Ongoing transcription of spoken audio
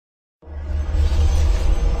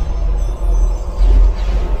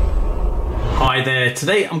Hi there,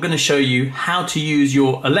 today I'm going to show you how to use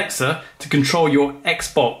your Alexa to control your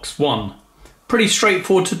Xbox One. Pretty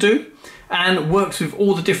straightforward to do and works with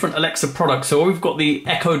all the different Alexa products. So we've got the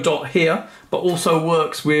Echo Dot here, but also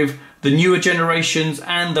works with the newer generations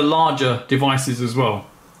and the larger devices as well.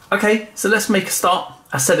 Okay, so let's make a start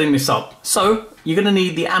at setting this up. So you're going to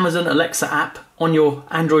need the Amazon Alexa app on your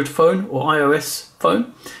Android phone or iOS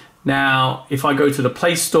phone. Now, if I go to the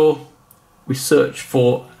Play Store, we search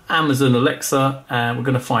for Amazon Alexa and we're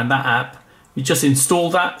going to find that app. You just install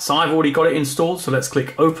that. So I've already got it installed. So let's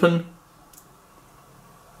click open.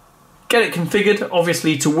 Get it configured,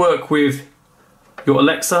 obviously, to work with your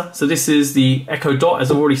Alexa. So this is the Echo Dot,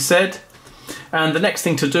 as I've already said. And the next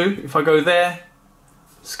thing to do, if I go there,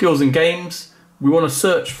 skills and games, we want to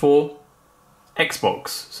search for Xbox.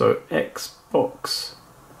 So Xbox,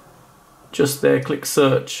 just there, click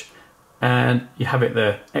search, and you have it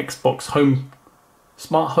there, Xbox Home,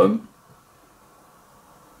 Smart Home.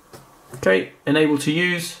 Okay, enable to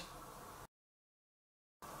use.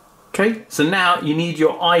 Okay, so now you need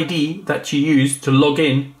your ID that you use to log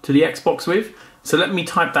in to the Xbox with. So let me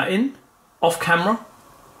type that in off camera.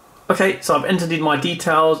 Okay, so I've entered in my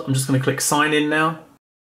details. I'm just going to click sign in now.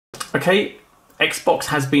 Okay, Xbox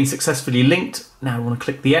has been successfully linked. Now I want to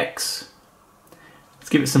click the X. Let's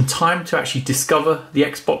give it some time to actually discover the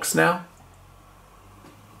Xbox now.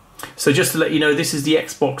 So just to let you know, this is the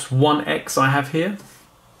Xbox One X I have here.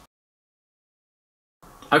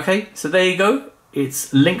 Okay, so there you go.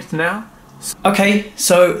 It's linked now. Okay,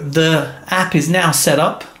 so the app is now set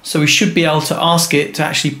up. So we should be able to ask it to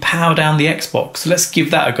actually power down the Xbox. So let's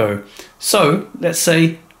give that a go. So let's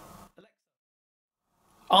say,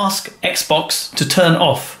 ask Xbox to turn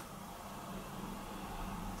off.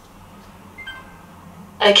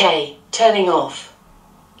 Okay, turning off.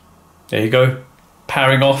 There you go,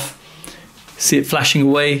 powering off. See it flashing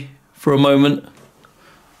away for a moment.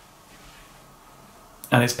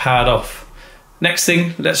 And it's powered off. Next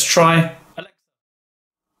thing, let's try Alexa.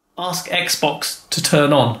 Ask Xbox to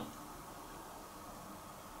turn on.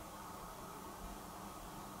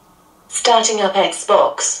 Starting up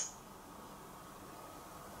Xbox.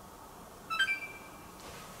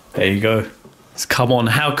 There you go. It's come on.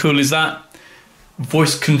 How cool is that?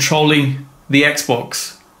 Voice controlling the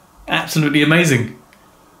Xbox. Absolutely amazing.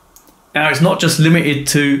 Now it's not just limited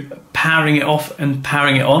to powering it off and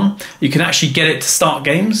powering it on. You can actually get it to start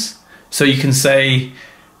games. So you can say,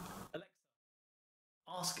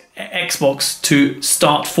 ask Xbox to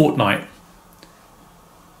start Fortnite.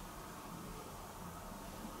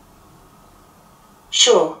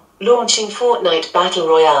 Sure, launching Fortnite Battle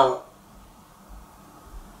Royale.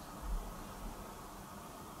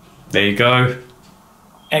 There you go.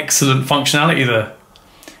 Excellent functionality there.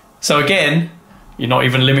 So again, you're not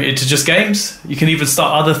even limited to just games. You can even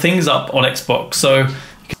start other things up on Xbox. So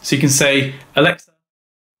you can say, Alexa,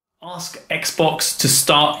 ask Xbox to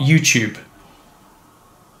start YouTube.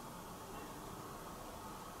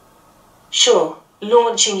 Sure,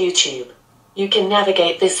 launching YouTube. You can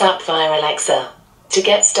navigate this app via Alexa. To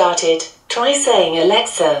get started, try saying,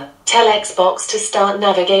 Alexa, tell Xbox to start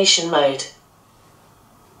navigation mode.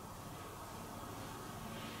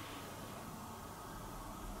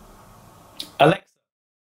 Alexa,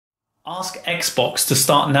 ask Xbox to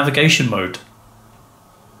start navigation mode.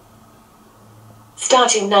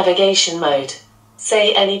 Starting navigation mode.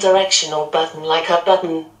 Say any direction or button like up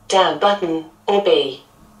button, down button, or B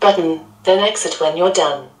button, then exit when you're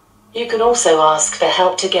done. You can also ask for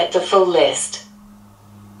help to get the full list.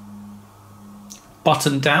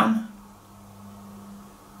 Button down.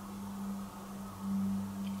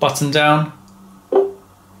 Button down.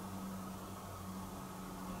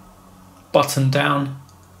 Button down.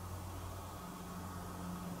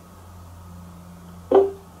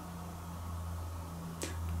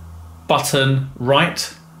 Button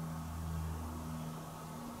right.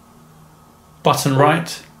 Button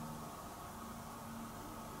right.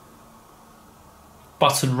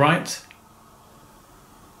 Button right.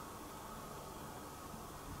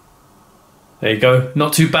 There you go.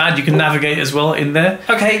 Not too bad. You can navigate as well in there.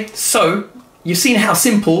 Okay, so you've seen how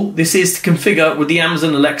simple this is to configure with the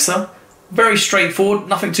Amazon Alexa. Very straightforward,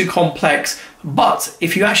 nothing too complex. But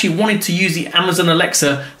if you actually wanted to use the Amazon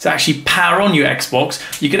Alexa to actually power on your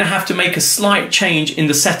Xbox, you're going to have to make a slight change in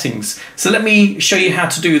the settings. So let me show you how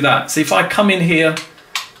to do that. So if I come in here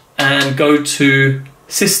and go to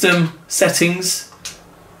System Settings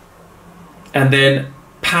and then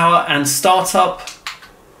Power and Startup,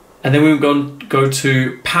 and then we're going to go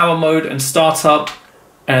to Power Mode and Startup,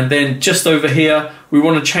 and then just over here we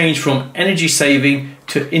want to change from Energy Saving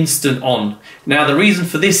to instant on. Now the reason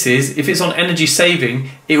for this is, if it's on energy saving,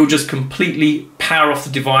 it will just completely power off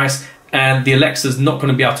the device and the Alexa's not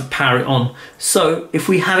going to be able to power it on. So if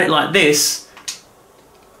we have it like this,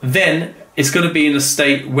 then it's going to be in a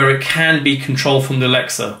state where it can be controlled from the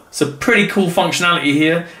Alexa. It's a pretty cool functionality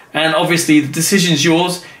here, and obviously the decision's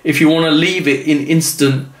yours if you want to leave it in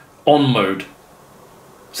instant on mode.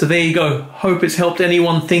 So there you go. Hope it's helped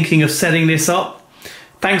anyone thinking of setting this up.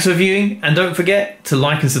 Thanks for viewing, and don't forget to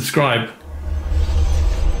like and subscribe.